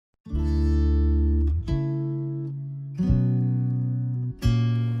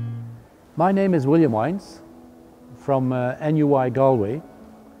My name is William Wijns from NUI Galway.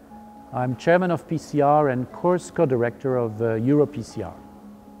 I'm chairman of PCR and course co-director of EuroPCR.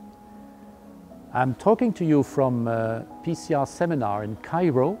 I'm talking to you from a PCR seminar in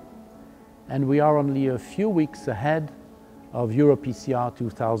Cairo, and we are only a few weeks ahead of EuroPCR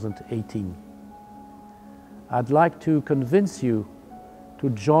 2018. I'd like to convince you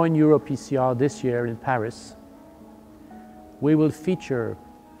to join EuroPCR this year in Paris. We will feature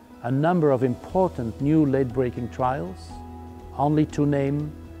a number of important new late-breaking trials, only to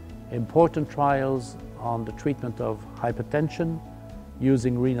name important trials on the treatment of hypertension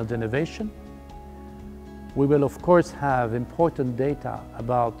using renal denervation. We will of course have important data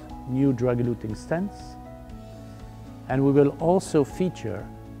about new drug-eluting stents, and we will also feature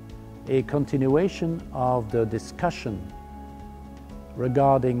a continuation of the discussion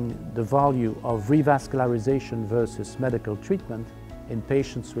regarding the value of revascularization versus medical treatment in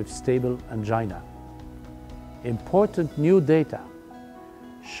patients with stable angina. Important new data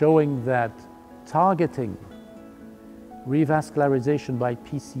showing that targeting revascularization by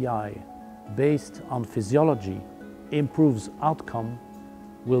PCI based on physiology improves outcome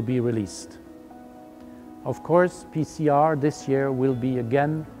will be released. Of course, PCR this year will be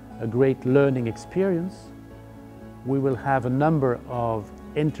again a great learning experience. We will have a number of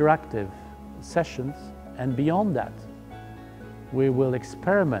interactive sessions, and beyond that, we will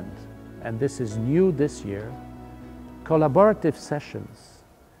experiment, and this is new this year, collaborative sessions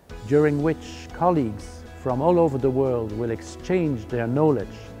during which colleagues from all over the world will exchange their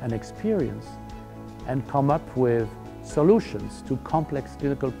knowledge and experience and come up with solutions to complex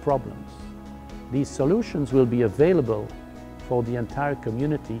clinical problems. These solutions will be available for the entire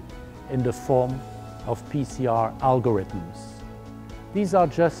community in the form of PCR algorithms. These are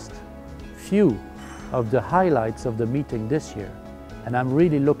just few of the highlights of the meeting this year, and I'm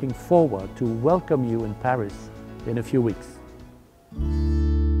really looking forward to welcome you in Paris in a few weeks.